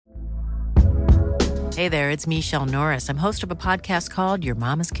Hey there, it's Michelle Norris. I'm host of a podcast called Your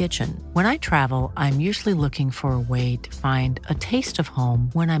Mama's Kitchen. When I travel, I'm usually looking for a way to find a taste of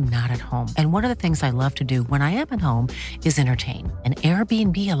home when I'm not at home. And one of the things I love to do when I am at home is entertain. And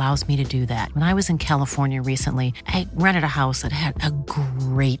Airbnb allows me to do that. When I was in California recently, I rented a house that had a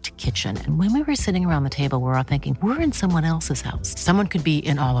great kitchen. And when we were sitting around the table, we were all thinking, we're in someone else's house. Someone could be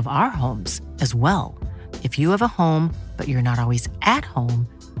in all of our homes as well. If you have a home, but you're not always at home,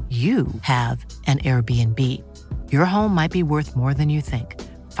 you have an Airbnb. Your home might be worth more than you think.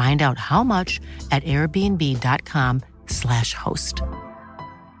 Find out how much at airbnb.com/host.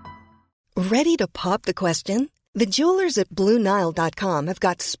 Ready to pop the question? The jewelers at BlueNile.com have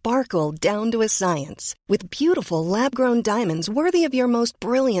got sparkle down to a science with beautiful lab-grown diamonds worthy of your most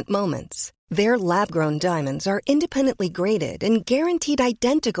brilliant moments. Their lab-grown diamonds are independently graded and guaranteed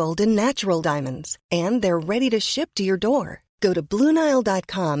identical to natural diamonds, and they're ready to ship to your door. Go to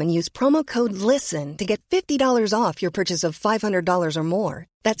BlueNile.com and use promo code LISTEN to get $50 off your purchase of $500 or more.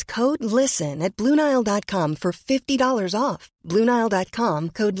 That's code LISTEN at BlueNile.com for $50 off. BlueNile.com,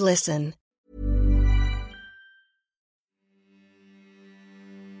 code LISTEN.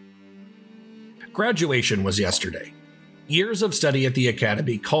 Graduation was yesterday. Years of study at the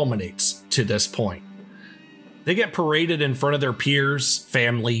academy culminates to this point. They get paraded in front of their peers,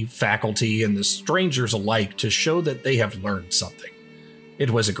 family, faculty, and the strangers alike to show that they have learned something. It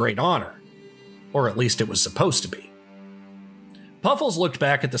was a great honor, or at least it was supposed to be. Puffles looked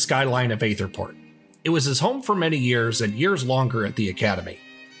back at the skyline of Aetherport. It was his home for many years and years longer at the academy.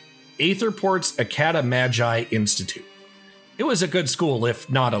 Aetherport's Academagi Institute. It was a good school, if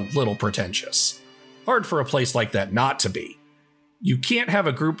not a little pretentious. Hard for a place like that not to be. You can't have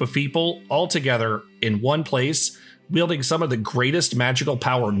a group of people all together in one place, wielding some of the greatest magical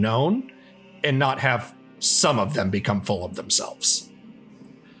power known, and not have some of them become full of themselves.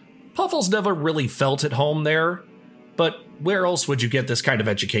 Puffles never really felt at home there, but where else would you get this kind of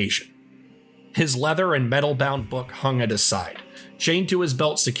education? His leather and metal-bound book hung at his side, chained to his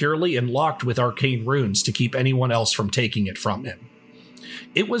belt securely and locked with arcane runes to keep anyone else from taking it from him.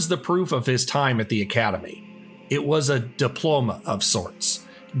 It was the proof of his time at the academy. It was a diploma of sorts,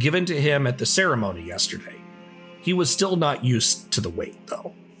 given to him at the ceremony yesterday. He was still not used to the weight,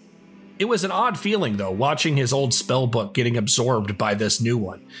 though. It was an odd feeling, though, watching his old spellbook getting absorbed by this new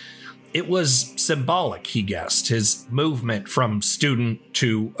one. It was symbolic, he guessed, his movement from student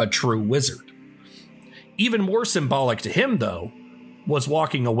to a true wizard. Even more symbolic to him, though, was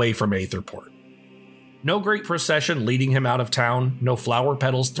walking away from Aetherport. No great procession leading him out of town, no flower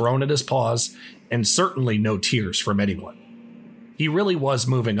petals thrown at his paws, and certainly no tears from anyone. He really was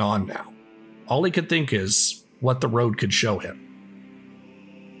moving on now. All he could think is what the road could show him.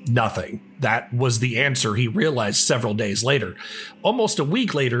 Nothing. That was the answer he realized several days later. Almost a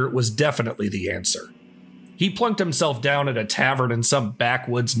week later, it was definitely the answer. He plunked himself down at a tavern in some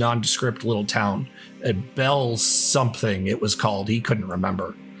backwoods nondescript little town. At Bell something it was called, he couldn't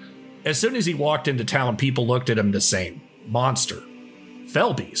remember. As soon as he walked into town, people looked at him the same. Monster.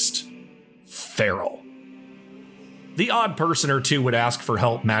 Fellbeast. Feral. The odd person or two would ask for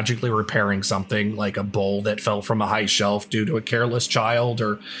help magically repairing something, like a bowl that fell from a high shelf due to a careless child,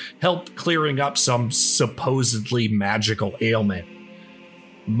 or help clearing up some supposedly magical ailment.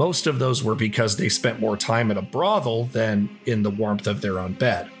 Most of those were because they spent more time at a brothel than in the warmth of their own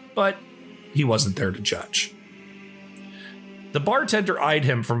bed, but he wasn't there to judge. The bartender eyed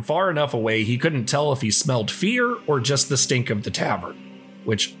him from far enough away he couldn't tell if he smelled fear or just the stink of the tavern,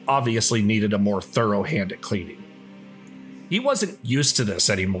 which obviously needed a more thorough hand at cleaning. He wasn't used to this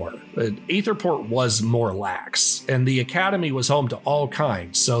anymore. Aetherport was more lax, and the academy was home to all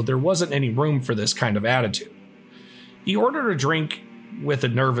kinds, so there wasn't any room for this kind of attitude. He ordered a drink with a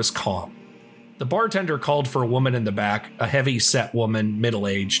nervous calm. The bartender called for a woman in the back, a heavy-set woman,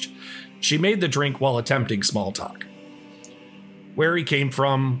 middle-aged. She made the drink while attempting small talk. Where he came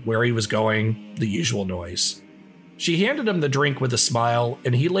from, where he was going, the usual noise. She handed him the drink with a smile,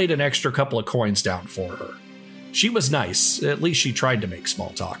 and he laid an extra couple of coins down for her. She was nice, at least she tried to make small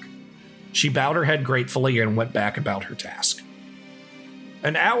talk. She bowed her head gratefully and went back about her task.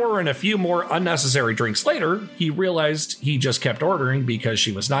 An hour and a few more unnecessary drinks later, he realized he just kept ordering because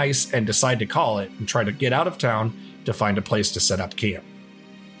she was nice and decided to call it and try to get out of town to find a place to set up camp.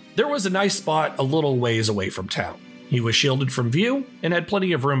 There was a nice spot a little ways away from town. He was shielded from view and had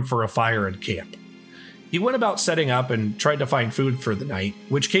plenty of room for a fire and camp. He went about setting up and tried to find food for the night,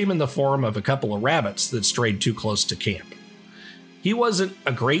 which came in the form of a couple of rabbits that strayed too close to camp. He wasn't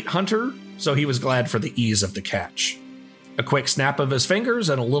a great hunter, so he was glad for the ease of the catch. A quick snap of his fingers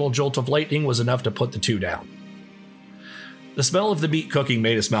and a little jolt of lightning was enough to put the two down. The smell of the meat cooking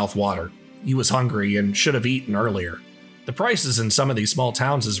made his mouth water. He was hungry and should have eaten earlier. The prices in some of these small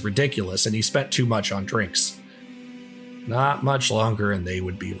towns is ridiculous, and he spent too much on drinks. Not much longer and they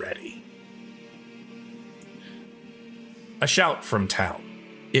would be ready. A shout from town.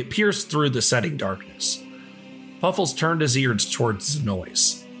 It pierced through the setting darkness. Puffles turned his ears towards the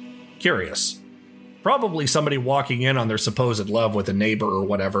noise. Curious. Probably somebody walking in on their supposed love with a neighbor or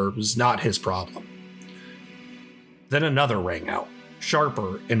whatever was not his problem. Then another rang out,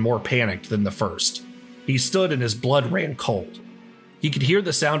 sharper and more panicked than the first. He stood and his blood ran cold. He could hear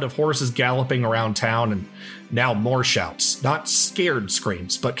the sound of horses galloping around town and now more shouts, not scared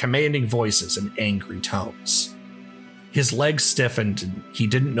screams, but commanding voices and angry tones. His legs stiffened and he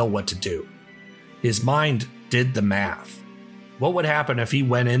didn't know what to do. His mind did the math. What would happen if he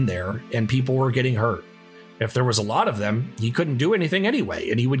went in there and people were getting hurt? If there was a lot of them, he couldn't do anything anyway,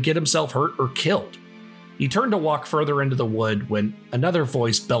 and he would get himself hurt or killed. He turned to walk further into the wood when another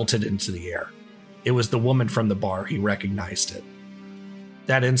voice belted into the air. It was the woman from the bar. He recognized it.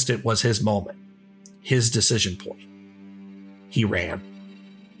 That instant was his moment, his decision point. He ran.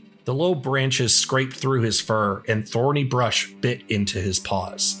 The low branches scraped through his fur and thorny brush bit into his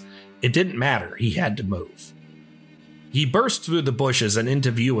paws. It didn't matter, he had to move. He burst through the bushes and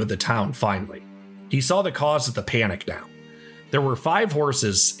into view of the town finally. He saw the cause of the panic now. There were 5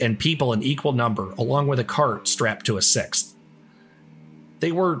 horses and people in equal number, along with a cart strapped to a 6th.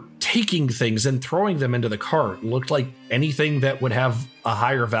 They were taking things and throwing them into the cart. It looked like anything that would have a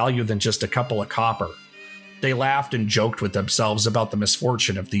higher value than just a couple of copper. They laughed and joked with themselves about the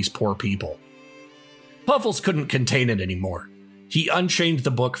misfortune of these poor people. Puffles couldn't contain it anymore. He unchained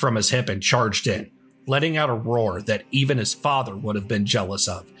the book from his hip and charged in, letting out a roar that even his father would have been jealous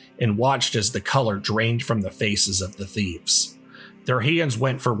of, and watched as the color drained from the faces of the thieves. Their hands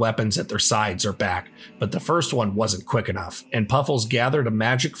went for weapons at their sides or back, but the first one wasn't quick enough, and Puffles gathered a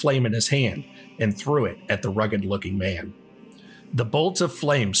magic flame in his hand and threw it at the rugged-looking man. The bolt of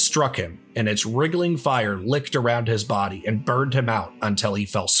flame struck him, and its wriggling fire licked around his body and burned him out until he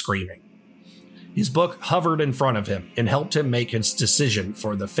fell screaming. His book hovered in front of him and helped him make his decision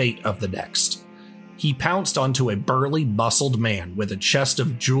for the fate of the next. He pounced onto a burly, muscled man with a chest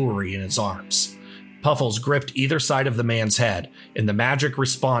of jewelry in his arms. Puffles gripped either side of the man's head, and the magic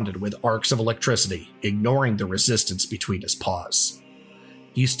responded with arcs of electricity, ignoring the resistance between his paws.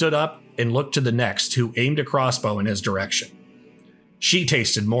 He stood up and looked to the next, who aimed a crossbow in his direction. She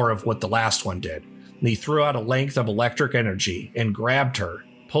tasted more of what the last one did, and he threw out a length of electric energy and grabbed her,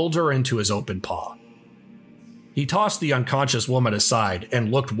 pulled her into his open paw. He tossed the unconscious woman aside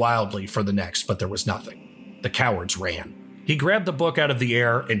and looked wildly for the next, but there was nothing. The cowards ran. He grabbed the book out of the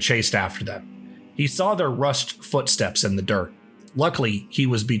air and chased after them. He saw their rushed footsteps in the dirt. Luckily, he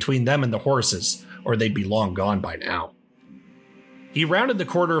was between them and the horses, or they'd be long gone by now. He rounded the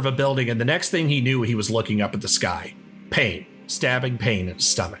corner of a building, and the next thing he knew, he was looking up at the sky. Pain, stabbing pain in his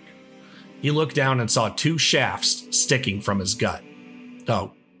stomach. He looked down and saw 2 shafts sticking from his gut.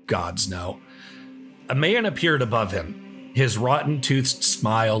 Oh, gods no. A man appeared above him, his rotten-toothed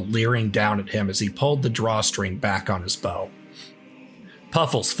smile leering down at him as he pulled the drawstring back on his bow.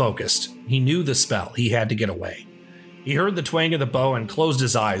 Puffles focused. He knew the spell. He had to get away. He heard the twang of the bow and closed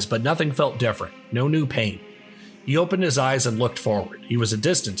his eyes, but nothing felt different. No new pain. He opened his eyes and looked forward. He was a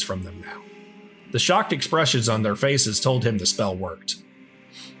distance from them now. The shocked expressions on their faces told him the spell worked.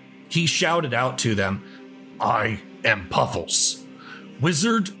 He shouted out to them, "I am Puffles,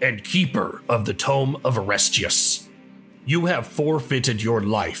 wizard and keeper of the Tome of Orestius. You have forfeited your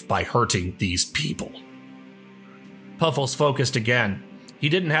life by hurting these people." Puffles focused again. He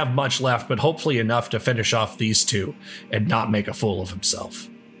didn't have much left, but hopefully enough to finish off these 2 and not make a fool of himself.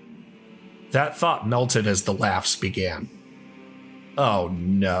 That thought melted as the laughs began. Oh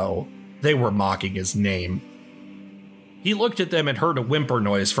no, they were mocking his name. He looked at them and heard a whimper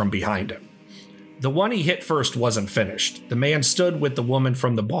noise from behind him. The one he hit first wasn't finished. The man stood with the woman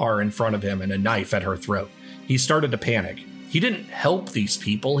from the bar in front of him and a knife at her throat. He started to panic. He didn't help these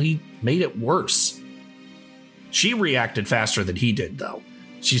people, he made it worse. She reacted faster than he did, though.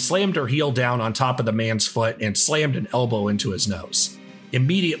 She slammed her heel down on top of the man's foot and slammed an elbow into his nose,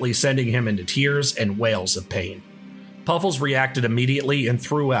 immediately sending him into tears and wails of pain. Puffles reacted immediately and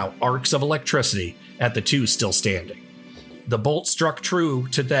threw out arcs of electricity at the 2 still standing. The bolt struck true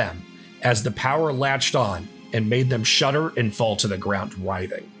to them as the power latched on and made them shudder and fall to the ground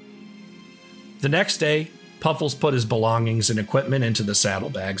writhing. The next day, Puffles put his belongings and equipment into the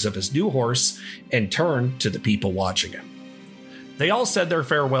saddlebags of his new horse and turned to the people watching him. They all said their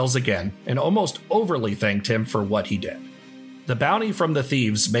farewells again and almost overly thanked him for what he did. The bounty from the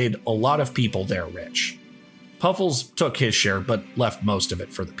thieves made a lot of people there rich. Puffles took his share but left most of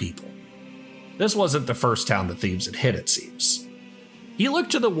it for the people. This wasn't the first town the thieves had hit, it seems. He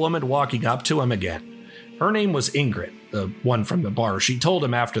looked to the woman walking up to him again. Her name was Ingrid, the one from the bar. She told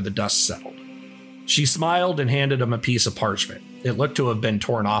him after the dust settled. She smiled and handed him a piece of parchment. It looked to have been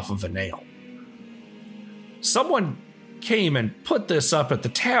torn off of a nail. "Someone came and put this up at the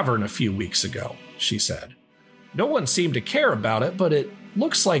tavern a few weeks ago," she said. "No one seemed to care about it, but it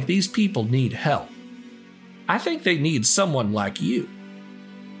looks like these people need help. I think they need someone like you."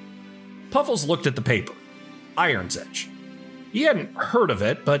 Puffles looked at the paper. Iron's Edge. He hadn't heard of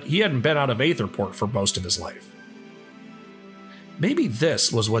it, but he hadn't been out of Aetherport for most of his life. Maybe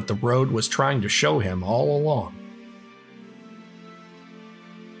this was what the road was trying to show him all along.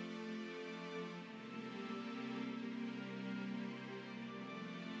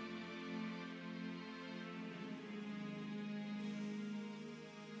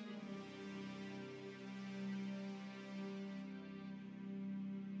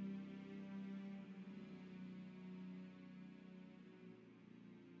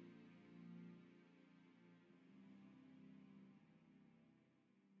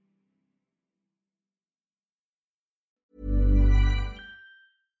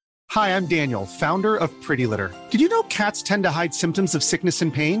 Hi, I'm Daniel, founder of Pretty Litter. Did you know cats tend to hide symptoms of sickness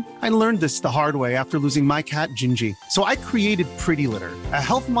and pain? I learned this the hard way after losing my cat, Gingy. So I created Pretty Litter, a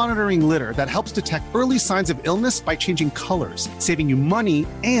health monitoring litter that helps detect early signs of illness by changing colors, saving you money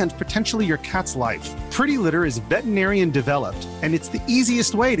and potentially your cat's life. Pretty Litter is veterinarian developed, and it's the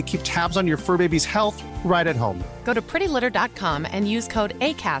easiest way to keep tabs on your fur baby's health right at home. Go to prettylitter.com and use code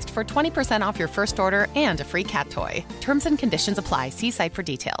ACAST for 20% off your first order and a free cat toy. Terms and conditions apply. See site for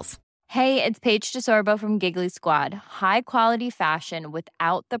details. Hey, it's Paige DeSorbo from Giggly Squad. High quality fashion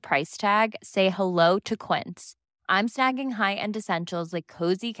without the price tag. Say hello to Quince. I'm snagging high-end essentials like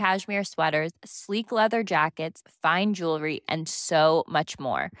cozy cashmere sweaters, sleek leather jackets, fine jewelry, and so much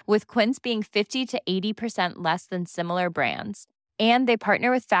more. With Quince being 50 to 80% less than similar brands. And they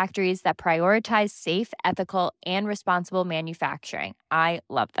partner with factories that prioritize safe, ethical, and responsible manufacturing. I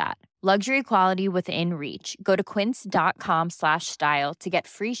love that. Luxury quality within reach. Go to quince.com/style to get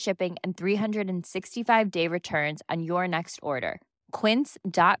free shipping and 365-day returns on your next order.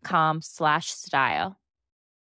 Quince.com/style.